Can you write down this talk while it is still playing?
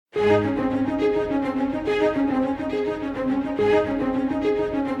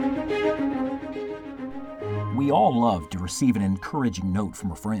We all love to receive an encouraging note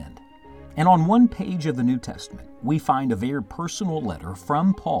from a friend. And on one page of the New Testament, we find a very personal letter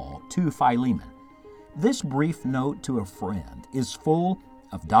from Paul to Philemon. This brief note to a friend is full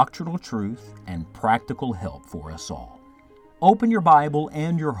of doctrinal truth and practical help for us all. Open your Bible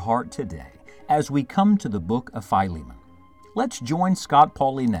and your heart today as we come to the book of Philemon. Let's join Scott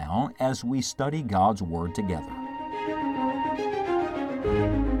Pauley now as we study God's Word together.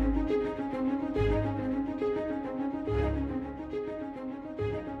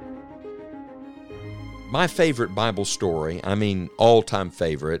 My favorite Bible story, all-time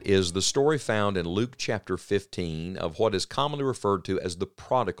favorite, is the story found in Luke chapter 15 of what is commonly referred to as the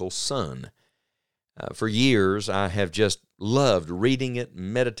prodigal son. For years, I have just loved reading it,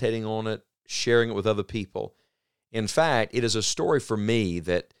 meditating on it, sharing it with other people. In fact, it is a story for me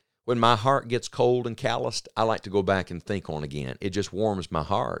that when my heart gets cold and calloused, I like to go back and think on again. It just warms my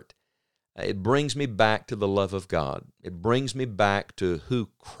heart. It brings me back to the love of God. It brings me back to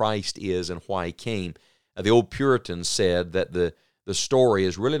who Christ is and why He came. The old Puritans said that the story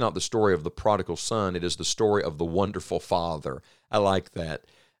is really not the story of the prodigal son, it is the story of the wonderful Father. I like that.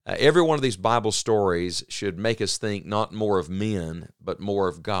 Every one of these Bible stories should make us think not more of men, but more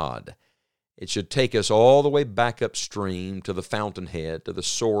of God. It should take us all the way back upstream to the fountainhead, to the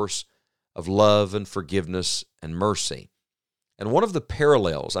source of love and forgiveness and mercy. And one of the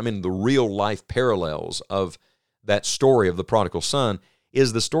parallels, the real-life parallels of that story of the prodigal son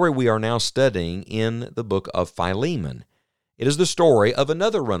is the story we are now studying in the book of Philemon. It is the story of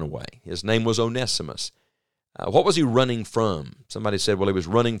another runaway. His name was Onesimus. What was he running from? Somebody said, he was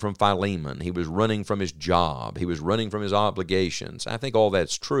running from Philemon. He was running from his job. He was running from his obligations. I think all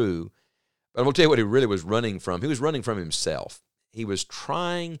that's true. But I'm going to tell you what he really was running from. He was running from himself. He was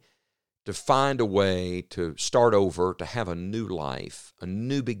trying to find a way to start over, to have a new life, a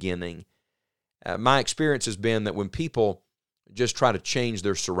new beginning. My experience has been that when people just try to change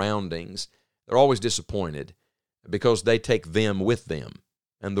their surroundings, they're always disappointed because they take them with them.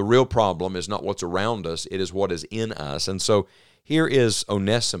 And the real problem is not what's around us, it is what is in us. And so here is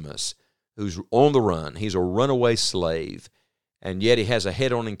Onesimus, who's on the run. He's a runaway slave, and yet he has a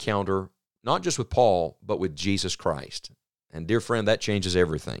head-on encounter, not just with Paul, but with Jesus Christ. And dear friend, that changes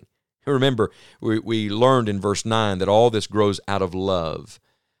everything. Remember, we learned in verse 9 that all this grows out of love.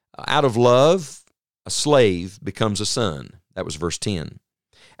 Out of love, a slave becomes a son. That was verse 10.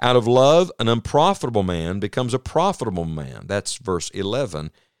 Out of love, an unprofitable man becomes a profitable man. That's verse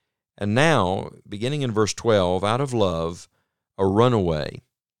 11. And now, beginning in verse 12, out of love, a runaway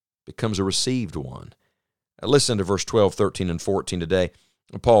becomes a received one. Now listen to verse 12, 13, and 14 today.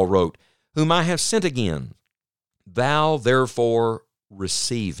 Paul wrote, "Whom I have sent again, thou therefore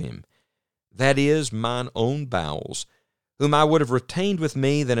receive him. That is mine own bowels, whom I would have retained with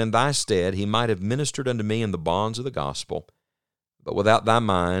me, that in thy stead he might have ministered unto me in the bonds of the gospel. But without thy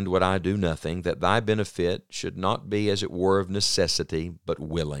mind would I do nothing, that thy benefit should not be as it were of necessity, but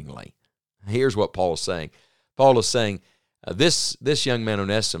willingly." Here's what Paul is saying. Paul is saying, this young man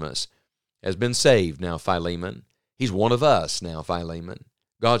Onesimus has been saved now, Philemon. He's one of us now, Philemon.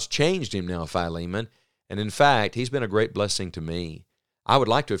 God's changed him now, Philemon. And in fact, he's been a great blessing to me. I would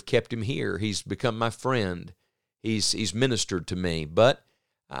like to have kept him here. He's become my friend. He's ministered to me. But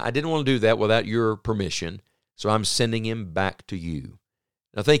I didn't want to do that without your permission. So I'm sending him back to you.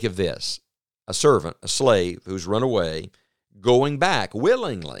 Now think of this, a servant, a slave who's run away, going back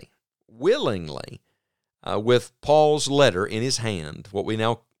willingly, with Paul's letter in his hand, what we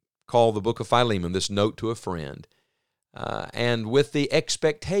now call the book of Philemon, this note to a friend, and with the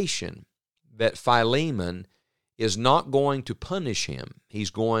expectation that Philemon is not going to punish him.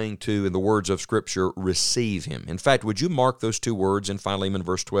 He's going to, in the words of Scripture, receive him. In fact, would you mark those two words in Philemon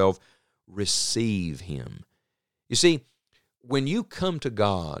verse 12? Receive him. You see, when you come to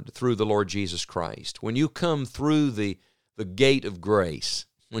God through the Lord Jesus Christ, when you come through the gate of grace,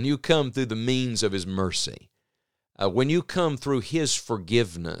 when you come through the means of His mercy, when you come through His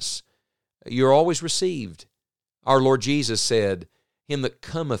forgiveness, you're always received. Our Lord Jesus said, "Him that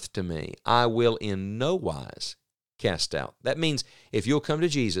cometh to me, I will in no wise cast out." That means if you'll come to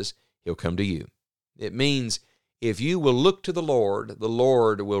Jesus, He'll come to you. It means if you will look to the Lord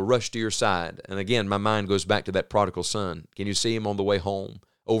will rush to your side. And again, my mind goes back to that prodigal son. Can you see him on the way home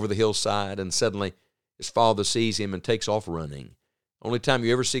over the hillside? And suddenly his father sees him and takes off running. Only time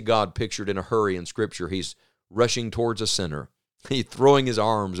you ever see God pictured in a hurry in Scripture, He's rushing towards a sinner. He's throwing His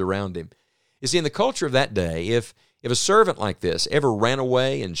arms around him. You see, in the culture of that day, if a servant like this ever ran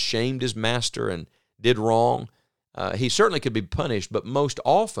away and shamed his master and did wrong, he certainly could be punished, but most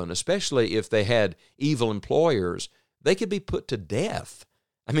often, especially if they had evil employers, they could be put to death.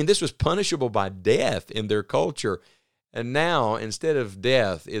 I mean, this was punishable by death in their culture. And now, instead of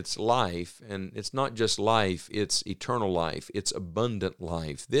death, it's life. And it's not just life, it's eternal life. It's abundant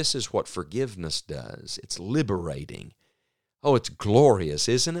life. This is what forgiveness does. It's liberating. Oh, it's glorious,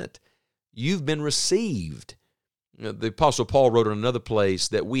 isn't it? You've been received. The Apostle Paul wrote in another place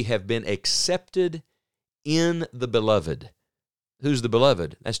that we have been accepted in the beloved. Who's the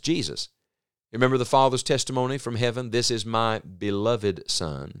beloved? That's Jesus. Remember the Father's testimony from heaven? This is my beloved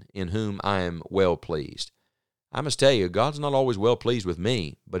Son, in whom I am well pleased. I must tell you, God's not always well pleased with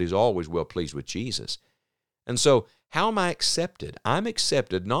me, but He's always well pleased with Jesus. And so, how am I accepted? I'm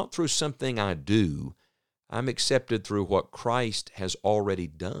accepted not through something I do. I'm accepted through what Christ has already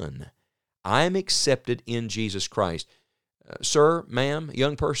done. I'm accepted in Jesus Christ. Sir, ma'am,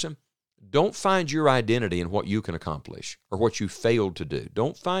 young person, don't find your identity in what you can accomplish or what you failed to do.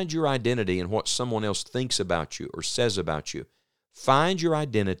 Don't find your identity in what someone else thinks about you or says about you. Find your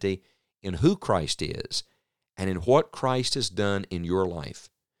identity in who Christ is and in what Christ has done in your life.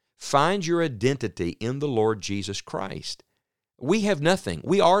 Find your identity in the Lord Jesus Christ. We have nothing.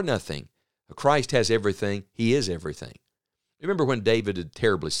 We are nothing. Christ has everything. He is everything. Remember when David had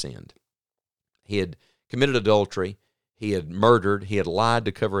terribly sinned? He had committed adultery. He had murdered. He had lied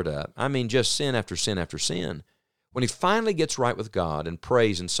to cover it up. I mean, just sin after sin after sin. When he finally gets right with God and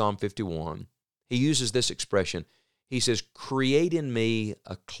prays in Psalm 51, he uses this expression. He says, "Create in me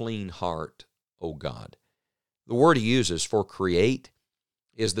a clean heart, O God." The word he uses for create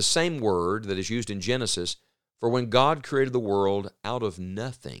is the same word that is used in Genesis for when God created the world out of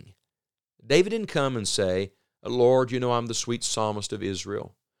nothing. David didn't come and say, "Lord, you know I'm the sweet psalmist of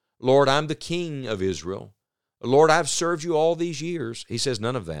Israel. Lord, I'm the king of Israel. Lord, I've served you all these years." He says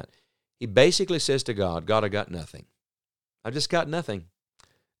none of that. He basically says to God, "God, I got nothing. I've just got nothing.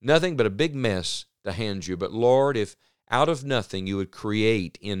 Nothing but a big mess to hand you. But Lord, if out of nothing you would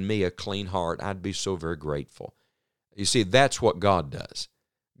create in me a clean heart, I'd be so very grateful." You see, that's what God does.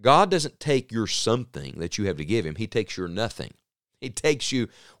 God doesn't take your something that you have to give Him. He takes your nothing. He takes you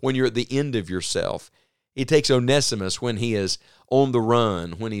when you're at the end of yourself. He takes Onesimus when he is on the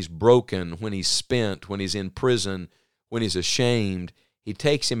run, when he's broken, when he's spent, when he's in prison, when he's ashamed. He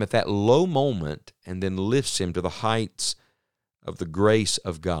takes him at that low moment and then lifts him to the heights of the grace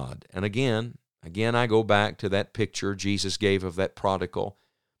of God. And again, I go back to that picture Jesus gave of that prodigal.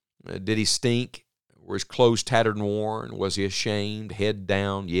 Did he stink? Were his clothes tattered and worn? Was he ashamed? Head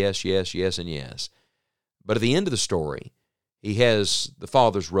down? Yes, yes, yes, and yes. But at the end of the story, he has the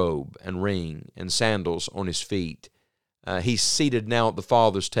Father's robe and ring and sandals on his feet. He's seated now at the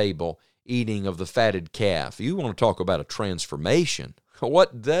Father's table, eating of the fatted calf. You want to talk about a transformation.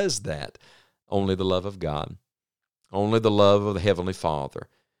 What does that? Only the love of God. Only the love of the Heavenly Father.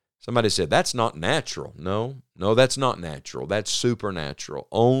 Somebody said, "That's not natural." No, that's not natural. That's supernatural.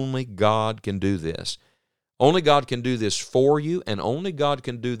 Only God can do this. Only God can do this for you, and only God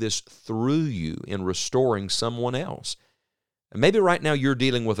can do this through you in restoring someone else. And maybe right now you're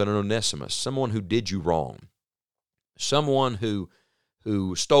dealing with an Onesimus, someone who did you wrong, someone who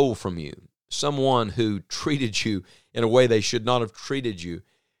stole from you, someone who treated you in a way they should not have treated you.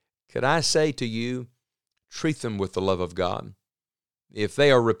 Could I say to you, treat them with the love of God. If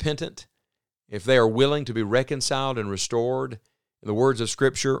they are repentant, if they are willing to be reconciled and restored, in the words of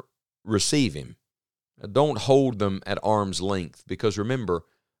Scripture, receive Him. Don't hold them at arm's length, because remember,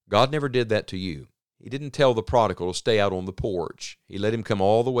 God never did that to you. He didn't tell the prodigal to stay out on the porch. He let him come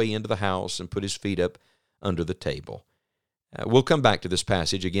all the way into the house and put his feet up under the table. We'll come back to this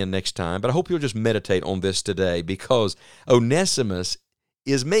passage again next time, but I hope you'll just meditate on this today, because Onesimus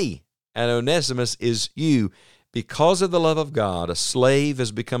is me, and Onesimus is you. Because of the love of God, a slave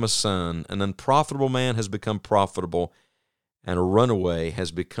has become a son, an unprofitable man has become profitable, and a runaway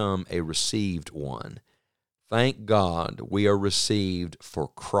has become a received one. Thank God we are received for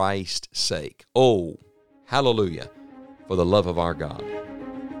Christ's sake. Oh, hallelujah, for the love of our God.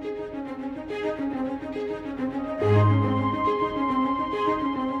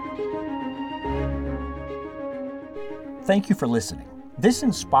 Thank you for listening. This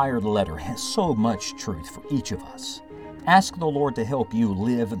inspired letter has so much truth for each of us. Ask the Lord to help you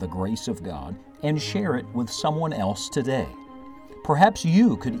live in the grace of God and share it with someone else today. Perhaps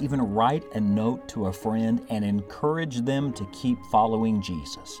you could even write a note to a friend and encourage them to keep following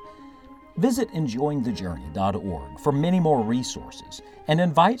Jesus. Visit enjoyingthejourney.org for many more resources and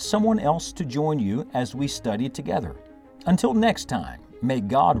invite someone else to join you as we study together. Until next time, may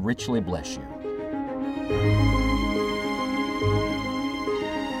God richly bless you.